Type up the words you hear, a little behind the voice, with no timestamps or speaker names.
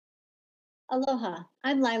Aloha,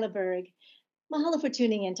 I'm Lyla Berg. Mahalo for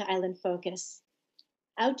tuning in to Island Focus.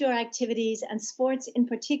 Outdoor activities and sports in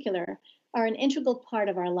particular are an integral part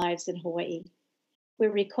of our lives in Hawaii.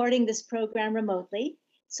 We're recording this program remotely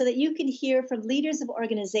so that you can hear from leaders of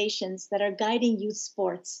organizations that are guiding youth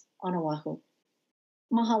sports on Oʻahu.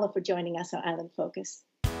 Mahalo for joining us on Island Focus.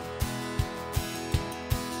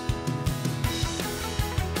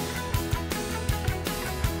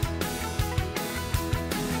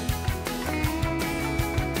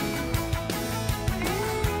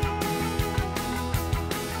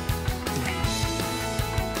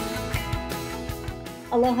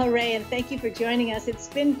 Aloha, Ray, and thank you for joining us. It's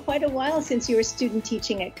been quite a while since you were student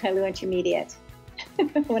teaching at Kailua Intermediate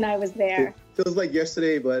when I was there. It feels like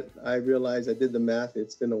yesterday, but I realized I did the math.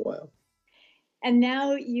 It's been a while. And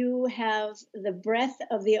now you have the breadth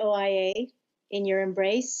of the OIA in your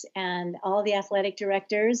embrace and all the athletic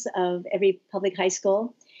directors of every public high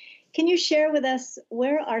school. Can you share with us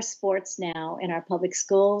where are sports now in our public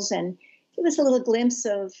schools and give us a little glimpse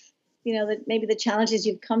of maybe the challenges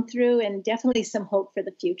you've come through and definitely some hope for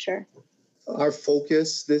the future? Our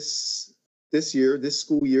focus this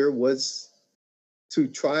school year, was to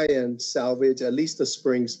try and salvage at least the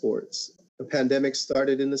spring sports. The pandemic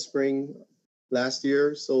started in the spring last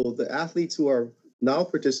year, so the athletes who are now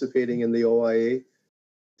participating in the OIA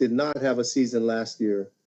did not have a season last year.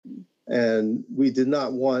 And we did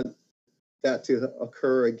not want that to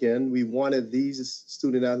occur again. We wanted these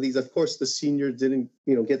student athletes, of course, the seniors didn't,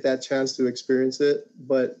 get that chance to experience it,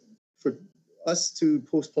 but for us to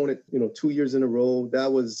postpone it, 2 years in a row,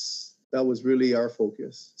 that was really our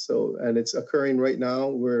focus. So, and it's occurring right now.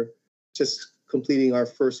 We're just completing our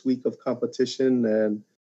first week of competition, and,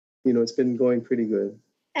 it's been going pretty good.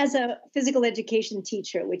 As a physical education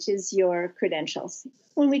teacher, which is your credentials,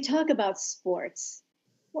 when we talk about sports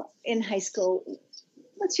in high school,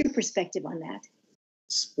 what's your perspective on that?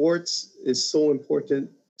 Sports is so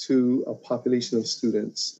important to a population of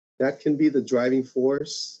students. That can be the driving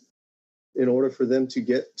force in order for them to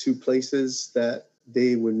get to places that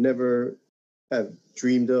they would never have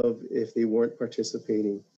dreamed of if they weren't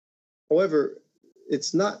participating. However,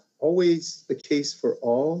 it's not always the case for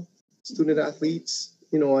all student athletes.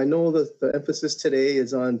 I know that the emphasis today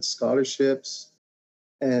is on scholarships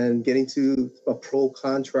and getting to a pro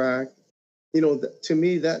contract. To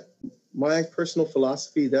me, that my personal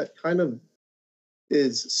philosophy, that kind of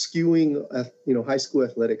is skewing, high school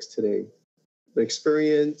athletics today. The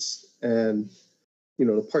experience and,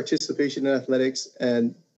 the participation in athletics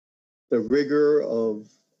and the rigor of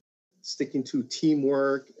sticking to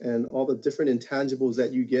teamwork and all the different intangibles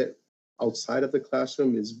that you get outside of the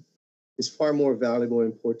classroom is far more valuable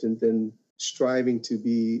and important than striving to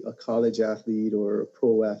be a college athlete or a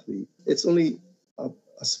pro athlete. It's only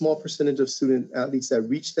a small percentage of student athletes that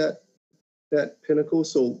reach that pinnacle.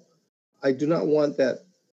 So I do not want that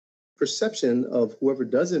perception of whoever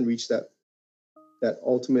doesn't reach that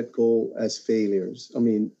ultimate goal as failures. I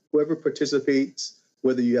mean, whoever participates,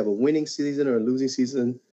 whether you have a winning season or a losing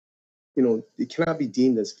season, it cannot be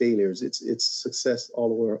deemed as failures. It's success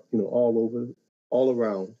all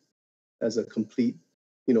around as a complete,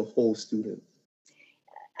 whole student.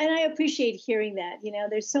 And I appreciate hearing that.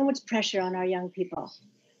 There's so much pressure on our young people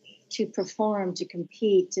to perform, to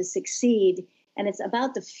compete, to succeed. And it's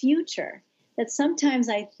about the future that sometimes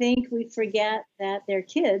I think we forget that they're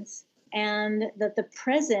kids and that the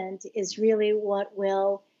present is really what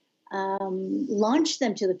will launch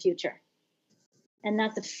them to the future and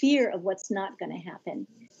not the fear of what's not going to happen.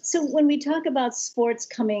 So when we talk about sports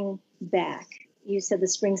coming back, you said the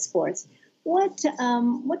spring sports, what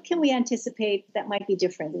can we anticipate that might be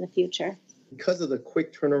different in the future? Because of the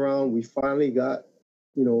quick turnaround, we finally got,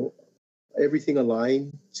 everything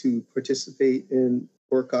aligned to participate in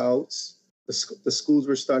workouts. The schools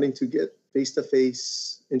were starting to get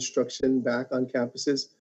face-to-face instruction back on campuses,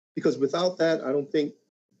 because without that, I don't think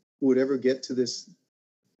we would ever get to this,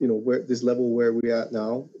 this level where we're at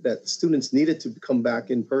now, that students needed to come back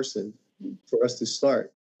in person for us to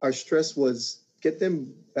start. Our stress was get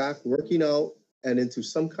them back working out and into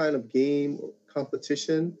some kind of game or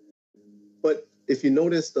competition. But if you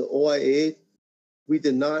notice the OIA, we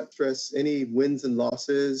did not stress any wins and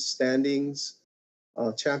losses, standings,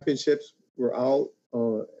 championships were out.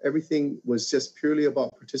 Everything was just purely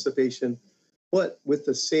about participation, but with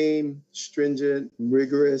the same stringent,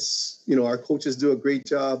 rigorous, our coaches do a great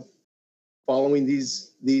job following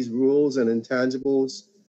these rules and intangibles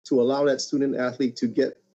to allow that student athlete to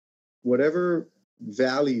get whatever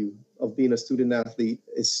value of being a student athlete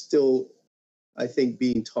is still, I think,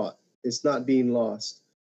 being taught. It's not being lost.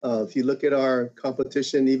 If you look at our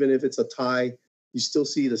competition, even if it's a tie, you still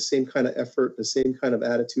see the same kind of effort, the same kind of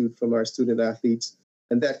attitude from our student athletes.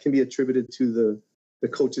 And that can be attributed to the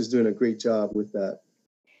coaches doing a great job with that.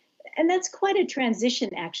 And that's quite a transition,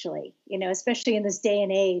 actually, especially in this day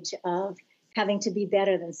and age of having to be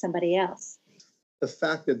better than somebody else. The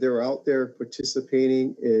fact that they're out there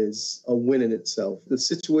participating is a win in itself. The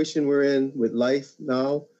situation we're in with life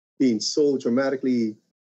now being so dramatically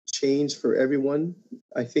changed for everyone.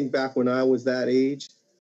 I think back when I was that age,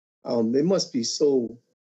 it must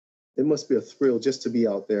be a thrill just to be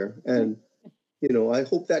out there. And, I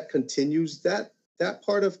hope that continues. That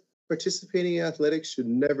part of participating in athletics should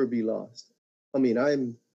never be lost. I mean,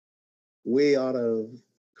 I'm way out of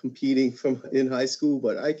competing from in high school,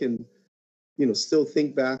 but I can, still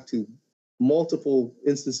think back to multiple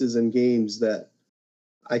instances and games that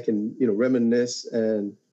I can, reminisce.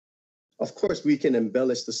 And of course, we can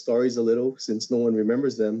embellish the stories a little since no one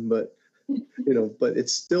remembers them, but, but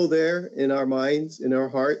it's still there in our minds, in our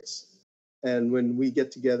hearts. And when we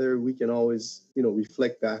get together, we can always,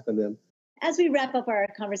 reflect back on them. As we wrap up our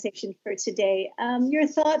conversation for today, your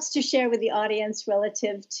thoughts to share with the audience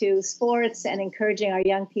relative to sports and encouraging our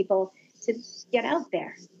young people to get out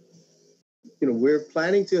there. We're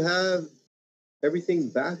planning to have everything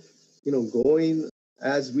back, going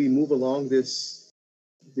as we move along these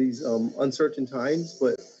uncertain times.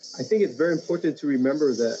 But I think it's very important to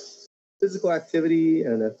remember that physical activity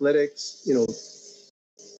and athletics,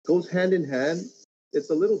 goes hand in hand. It's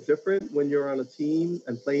a little different when you're on a team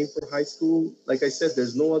and playing for high school. Like I said,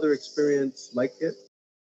 there's no other experience like it.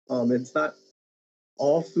 It's not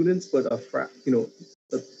all students, but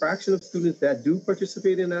the fraction of students that do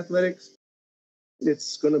participate in athletics,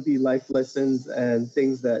 it's going to be life lessons and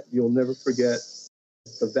things that you'll never forget.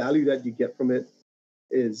 The value that you get from it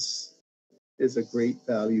is a great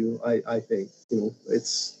value, I think.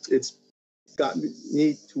 It's gotten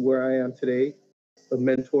me to where I am today. The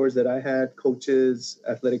mentors that I had, coaches,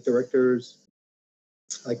 athletic directors,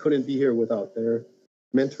 I couldn't be here without their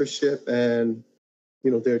mentorship and,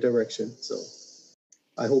 their direction. So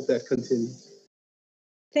I hope that continues.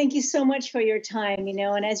 Thank you so much for your time,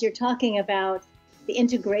 and as you're talking about the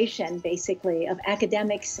integration, basically, of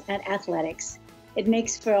academics and athletics, it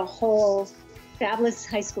makes for a whole fabulous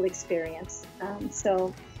high school experience.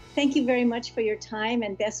 So thank you very much for your time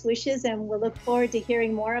and best wishes, and we'll look forward to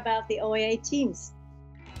hearing more about the OAA teams.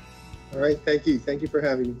 All right, thank you. Thank you for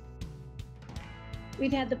having me.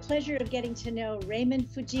 We've had the pleasure of getting to know Raymond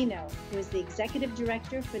Fujino, who is the Executive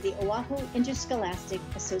Director for the Oʻahu Interscholastic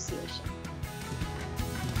Association.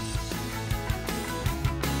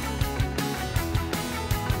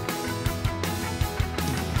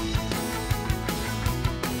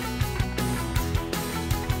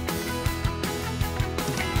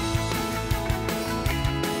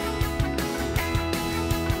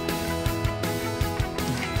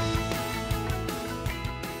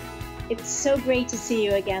 It's so great to see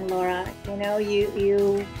you again, Laura.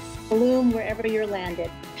 You bloom wherever you're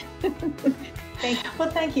landed.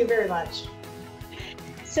 Thank you very much.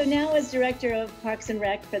 So now, as Director of Parks and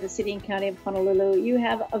Rec for the City and County of Honolulu, you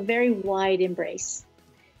have a very wide embrace.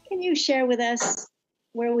 Can you share with us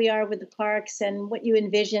where we are with the parks and what you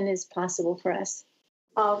envision is possible for us?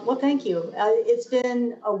 Thank you. It's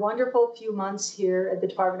been a wonderful few months here at the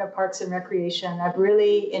Department of Parks and Recreation. I've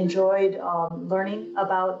really enjoyed learning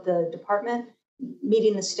about the department,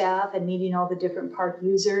 meeting the staff, and meeting all the different park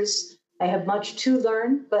users. I have much to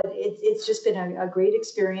learn, but it's just been a great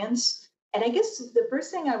experience. And I guess the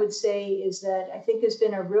first thing I would say is that I think there's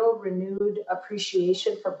been a real renewed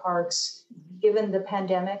appreciation for parks, given the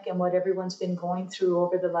pandemic and what everyone's been going through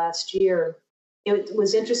over the last year. It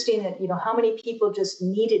was interesting that, how many people just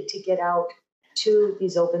needed to get out to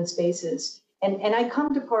these open spaces. And I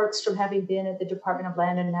come to parks from having been at the Department of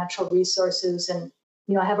Land and Natural Resources. And,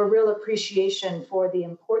 I have a real appreciation for the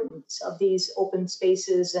importance of these open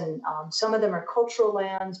spaces. And some of them are cultural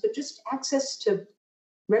lands, but just access to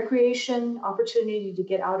recreation, opportunity to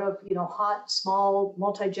get out of, hot, small,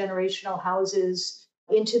 multi-generational houses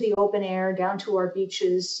into the open air, down to our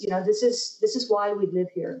beaches. This is why we live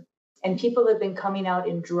here. And people have been coming out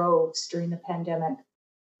in droves during the pandemic.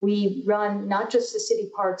 We run not just the city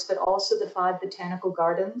parks, but also the 5 botanical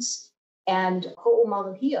gardens. And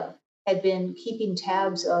Ho'omaluhia had been keeping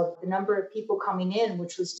tabs of the number of people coming in,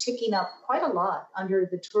 which was ticking up quite a lot under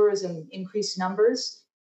the tourism increased numbers.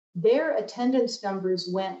 Their attendance numbers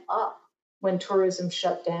went up when tourism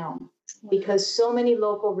shut down because so many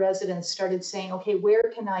local residents started saying, okay,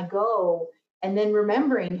 where can I go? And then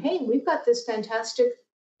remembering, hey, we've got this fantastic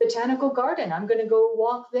botanical garden. I'm going to go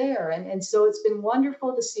walk there. And so it's been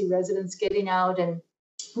wonderful to see residents getting out and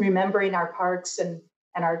remembering our parks. And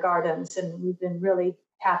and our gardens. And we've been really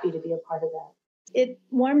happy to be a part of that. It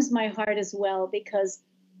warms my heart as well because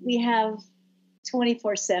we have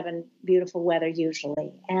 24/7 beautiful weather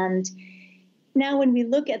usually. And now when we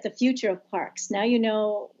look at the future of parks, now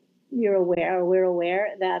we're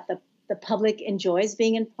aware that the public enjoys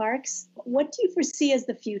being in parks. What do you foresee as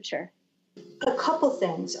the future? A couple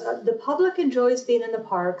things. The public enjoys being in the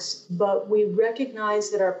parks, but we recognize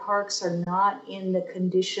that our parks are not in the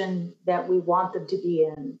condition that we want them to be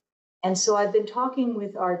in. And so I've been talking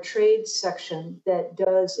with our trades section that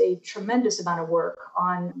does a tremendous amount of work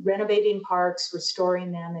on renovating parks,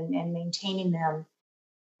 restoring them, and maintaining them.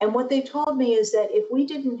 And what they told me is that if we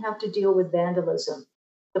didn't have to deal with vandalism,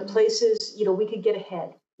 the places, we could get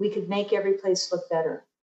ahead. We could make every place look better.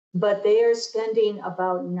 But they are spending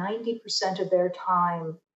about 90% of their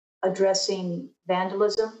time addressing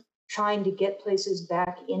vandalism, trying to get places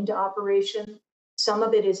back into operation. Some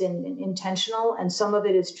of it is intentional, and some of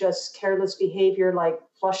it is just careless behavior, like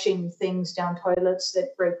flushing things down toilets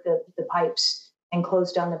that break the pipes and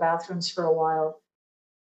close down the bathrooms for a while.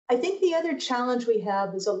 I think the other challenge we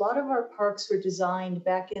have is a lot of our parks were designed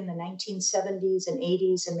back in the 1970s and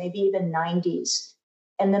 80s and maybe even 90s.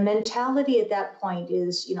 And the mentality at that point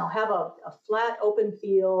is, have a flat open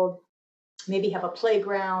field, maybe have a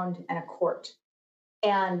playground and a court,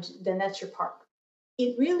 and then that's your park.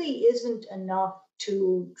 It really isn't enough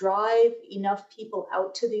to drive enough people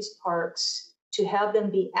out to these parks to have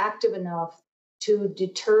them be active enough to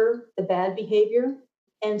deter the bad behavior.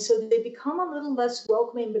 And so they become a little less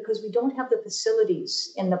welcoming because we don't have the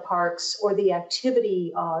facilities in the parks or the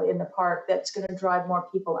activity in the park that's going to drive more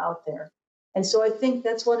people out there. And so I think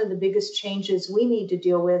that's one of the biggest changes we need to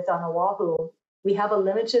deal with on Oahu. We have a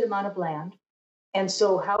limited amount of land. And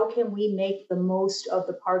so how can we make the most of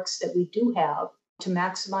the parks that we do have to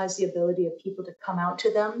maximize the ability of people to come out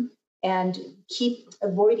to them and keep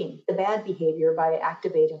avoiding the bad behavior by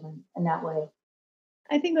activating them in that way?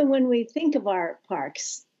 I think that when we think of our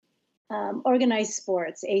parks, organized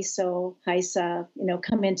sports, ASO, HISA,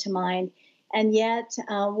 come into mind. And yet,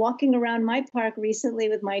 walking around my park recently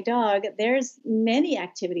with my dog, there's many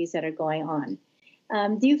activities that are going on.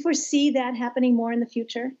 Do you foresee that happening more in the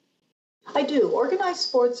future? I do. Organized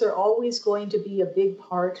sports are always going to be a big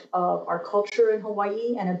part of our culture in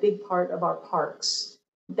Hawaii and a big part of our parks.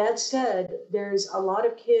 That said, there's a lot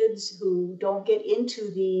of kids who don't get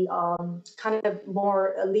into the kind of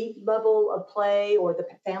more elite level of play, or the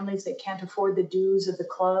families that can't afford the dues of the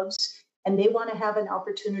clubs, and they want to have an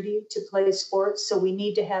opportunity to play sports. So we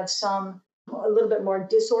need to have a little bit more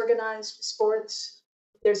disorganized sports.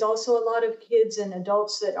 There's also a lot of kids and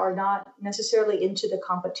adults that are not necessarily into the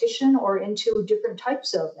competition or into different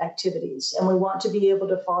types of activities, and we want to be able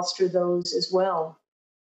to foster those as well.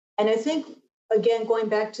 And I think, again, going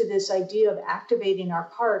back to this idea of activating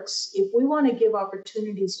our parks, if we want to give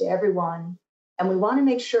opportunities to everyone, and we want to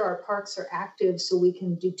make sure our parks are active so we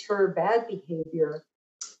can deter bad behavior,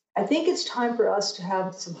 I think it's time for us to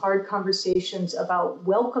have some hard conversations about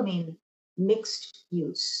welcoming mixed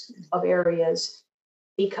use of areas.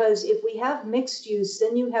 Because if we have mixed use,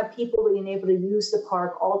 then you have people being able to use the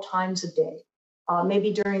park all times of day.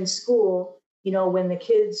 Maybe during school, when the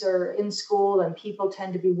kids are in school and people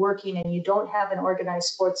tend to be working and you don't have an organized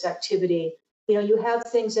sports activity, you have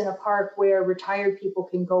things in a park where retired people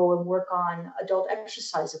can go and work on adult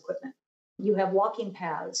exercise equipment. You have walking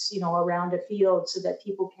paths, around a field so that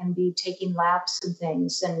people can be taking laps and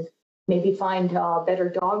things, and maybe find better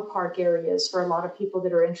dog park areas for a lot of people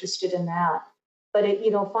that are interested in that. But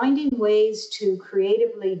finding ways to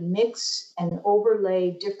creatively mix and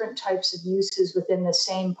overlay different types of uses within the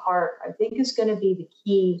same park, I think is going to be the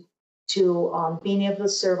key to being able to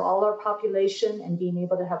serve all our population and being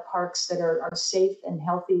able to have parks that are safe and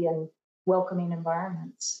healthy and welcoming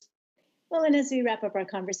environments. Well, and as we wrap up our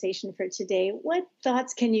conversation for today, what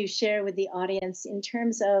thoughts can you share with the audience in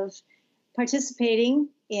terms of participating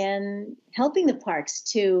in helping the parks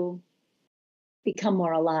to become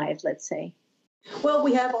more alive, let's say? Well,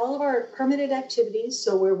 we have all of our permitted activities,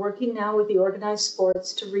 so we're working now with the organized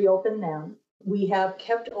sports to reopen them. We have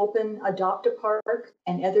kept open Adopt a Park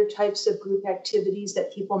and other types of group activities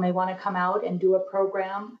that people may want to come out and do a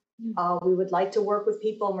program. We would like to work with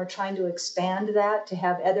people, and we're trying to expand that to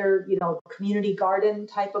have other, community garden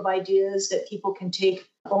type of ideas that people can take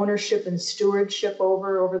ownership and stewardship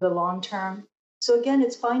over the long term. So again,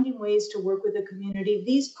 it's finding ways to work with the community.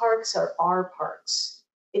 These parks are our parks.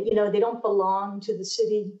 They don't belong to the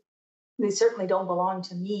city. They certainly don't belong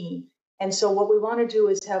to me. And so what we want to do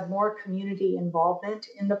is have more community involvement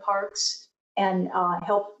in the parks and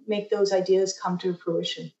help make those ideas come to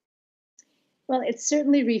fruition. Well, it's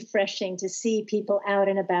certainly refreshing to see people out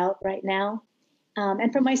and about right now.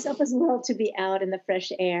 And for myself as well to be out in the fresh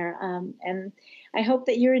air. And I hope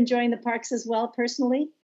that you're enjoying the parks as well personally.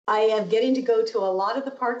 I am getting to go to a lot of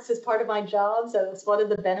the parks as part of my job, so it's one of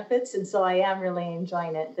the benefits, and so I am really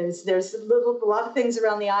enjoying it. There's a lot of things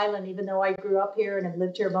around the island, even though I grew up here and have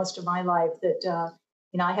lived here most of my life, that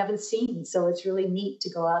I haven't seen, so it's really neat to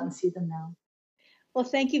go out and see them now. Well,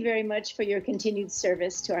 thank you very much for your continued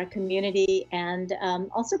service to our community, and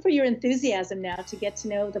also for your enthusiasm now to get to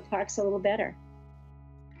know the parks a little better.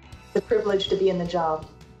 It's a privilege to be in the job.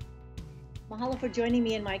 Mahalo for joining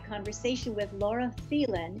me in my conversation with Laura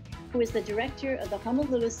Phelan, who is the director of the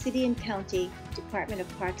Honolulu City and County Department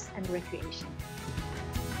of Parks and Recreation.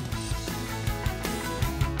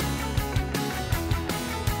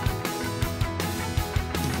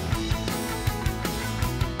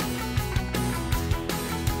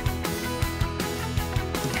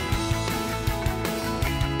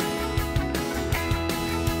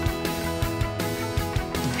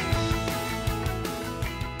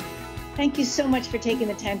 Thank you so much for taking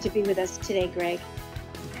the time to be with us today, Greg.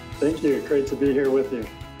 Thank you. Great to be here with you.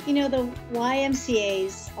 You know, the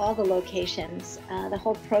YMCA's, all the locations, the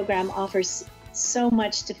whole program offers so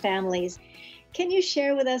much to families. Can you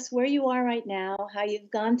share with us where you are right now, how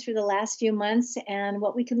you've gone through the last few months, and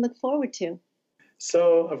what we can look forward to?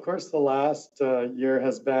 So, of course, the last year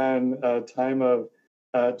has been a time of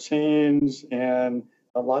change and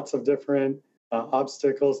lots of different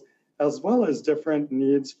obstacles, as well as different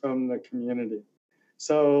needs from the community.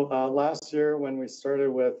 So last year, when we started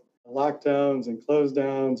with lockdowns and close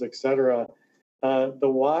downs, et cetera, the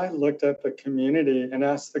Y looked at the community and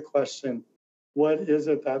asked the question, what is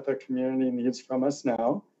it that the community needs from us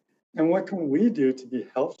now? And what can we do to be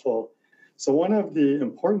helpful? So one of the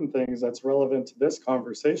important things that's relevant to this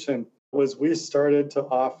conversation was we started to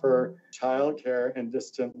offer childcare and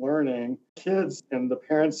distant learning kids and the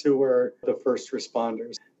parents who were the first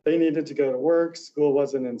responders. They needed to go to work, school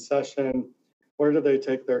wasn't in session. Where do they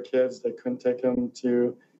take their kids? They couldn't take them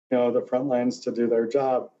to, the front lines to do their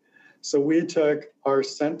job. So we took our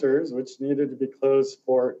centers, which needed to be closed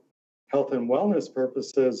for health and wellness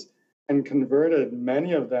purposes, and converted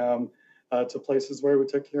many of them to places where we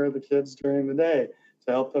took care of the kids during the day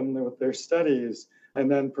to help them with their studies, and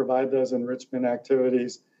then provide those enrichment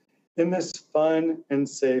activities in this fun and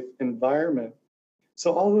safe environment.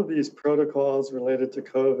 So all of these protocols related to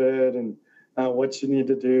COVID and what you need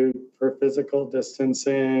to do for physical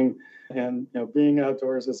distancing and being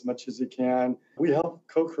outdoors as much as you can, we help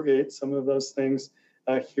co-create some of those things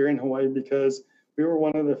here in Hawaii because we were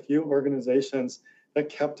one of the few organizations that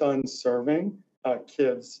kept on serving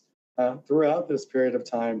kids throughout this period of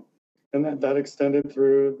time. And that extended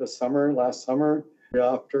through the summer, last summer. We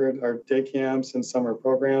offered our day camps and summer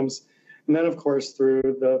programs. And then, of course, through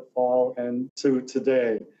the fall and to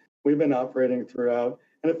today, we've been operating throughout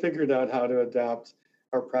and have figured out how to adapt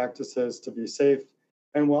our practices to be safe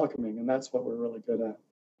and welcoming. And that's what we're really good at.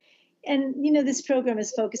 And, this program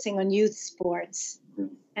is focusing on youth sports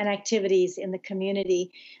and activities in the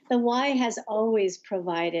community. The Y has always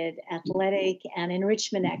provided athletic and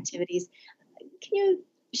enrichment activities. Can you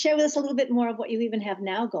share with us a little bit more of what you even have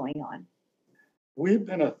now going on? We've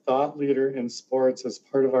been a thought leader in sports as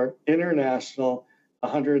part of our international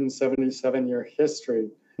 177-year history.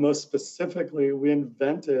 Most specifically, we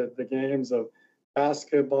invented the games of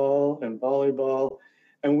basketball and volleyball,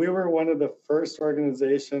 and we were one of the first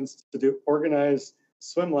organizations to do organized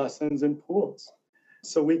swim lessons in pools.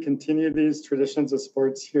 So we continue these traditions of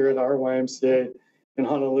sports here at our YMCA in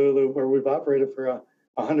Honolulu, where we've operated for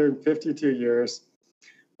 152 years.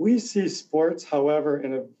 We see sports, however,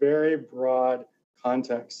 in a very broad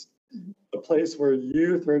context, a place where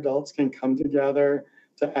youth or adults can come together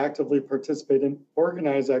to actively participate in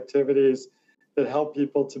organized activities that help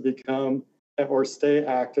people to become or stay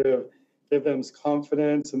active, give them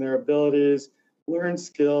confidence in their abilities, learn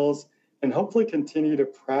skills, and hopefully continue to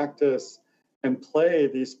practice and play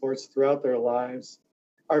these sports throughout their lives.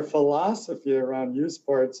 Our philosophy around youth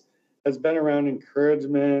sports has been around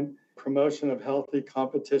encouragement, promotion of healthy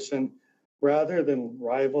competition rather than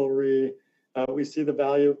rivalry. We see the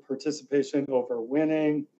value of participation over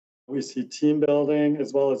winning. We see team building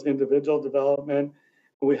as well as individual development.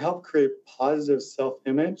 We help create positive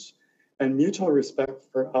self-image and mutual respect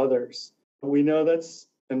for others. We know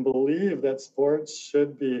and believe that sports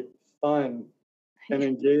should be fun and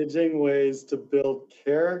engaging ways to build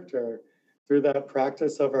character through that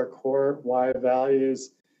practice of our core Y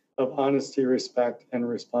values of honesty, respect, and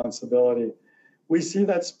responsibility. We see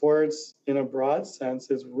that sports, in a broad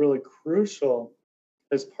sense, is really crucial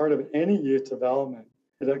as part of any youth development.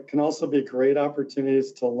 It can also be great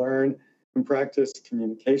opportunities to learn and practice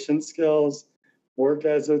communication skills, work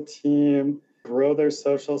as a team, grow their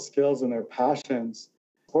social skills and their passions.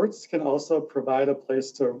 Sports can also provide a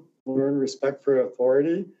place to learn respect for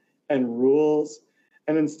authority and rules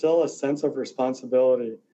and instill a sense of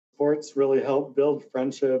responsibility. Sports really help build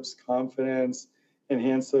friendships, confidence,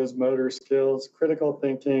 enhance those motor skills, critical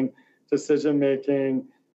thinking, decision-making,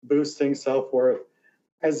 boosting self-worth.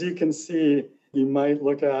 As you can see, you might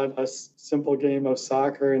look at a simple game of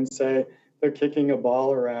soccer and say they're kicking a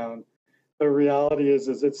ball around. The reality is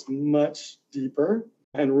it's much deeper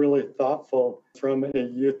and really thoughtful from a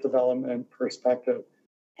youth development perspective.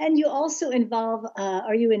 And you also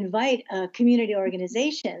invite community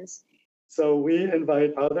organizations. So we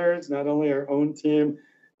invite others, not only our own team,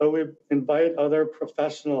 but we invite other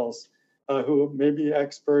professionals who may be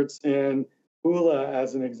experts in hula,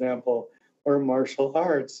 as an example, or martial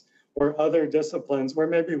arts, or other disciplines where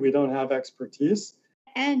maybe we don't have expertise.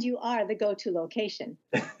 And you are the go-to location.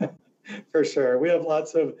 For sure. We have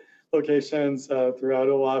lots of locations throughout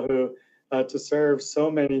Oʻahu to serve so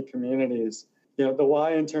many communities. You know, the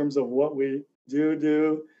why in terms of what we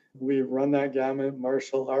do, we run that gamut: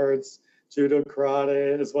 martial arts, judo,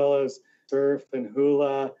 karate, as well as surf and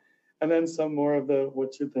hula, and then some more of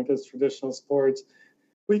what you think is traditional sports.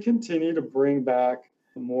 We continue to bring back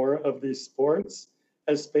more of these sports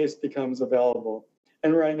as space becomes available.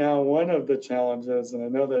 And right now, one of the challenges, and I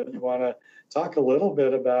know that you want to talk a little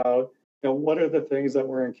bit about, what are the things that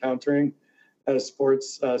we're encountering as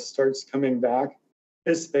sports starts coming back,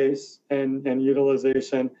 is space and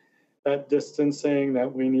utilization, that distancing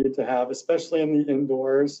that we need to have, especially in the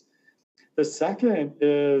indoors. The second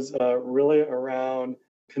is really around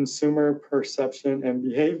consumer perception and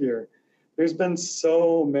behavior. There's been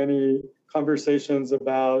so many conversations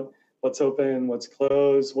about what's open, what's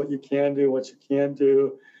closed, what you can do, what you can't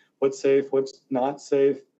do, what's safe, what's not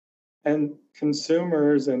safe. And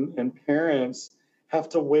consumers and parents have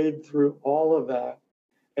to wade through all of that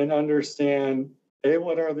and understand, A,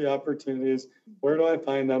 what are the opportunities? Where do I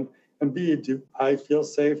find them? And B, do I feel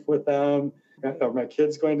safe with them? Are my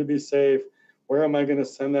kids going to be safe? Where am I going to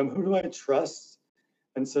send them? Who do I trust?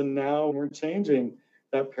 And so now we're changing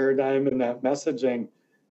that paradigm and that messaging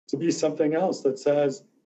to be something else that says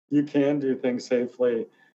you can do things safely.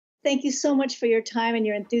 Thank you so much for your time and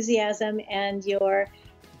your enthusiasm and your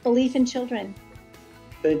belief in children.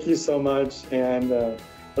 Thank you so much, and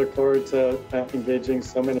look forward to engaging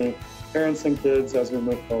so many parents and kids as we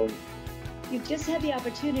move forward. You've just had the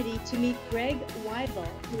opportunity to meet Greg Weidel,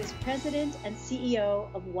 who is President and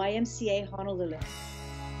CEO of YMCA Honolulu.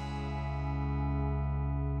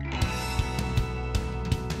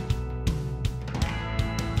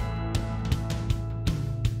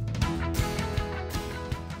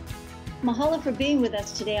 Mahalo for being with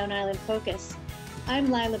us today on Island Focus. I'm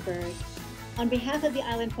Lyla Berg. On behalf of the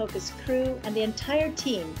Island Focus crew and the entire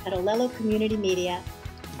team at Ōlelo Community Media,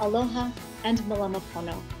 aloha and malama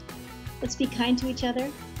pono. Let's be kind to each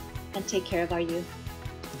other and take care of our youth.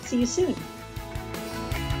 See you soon.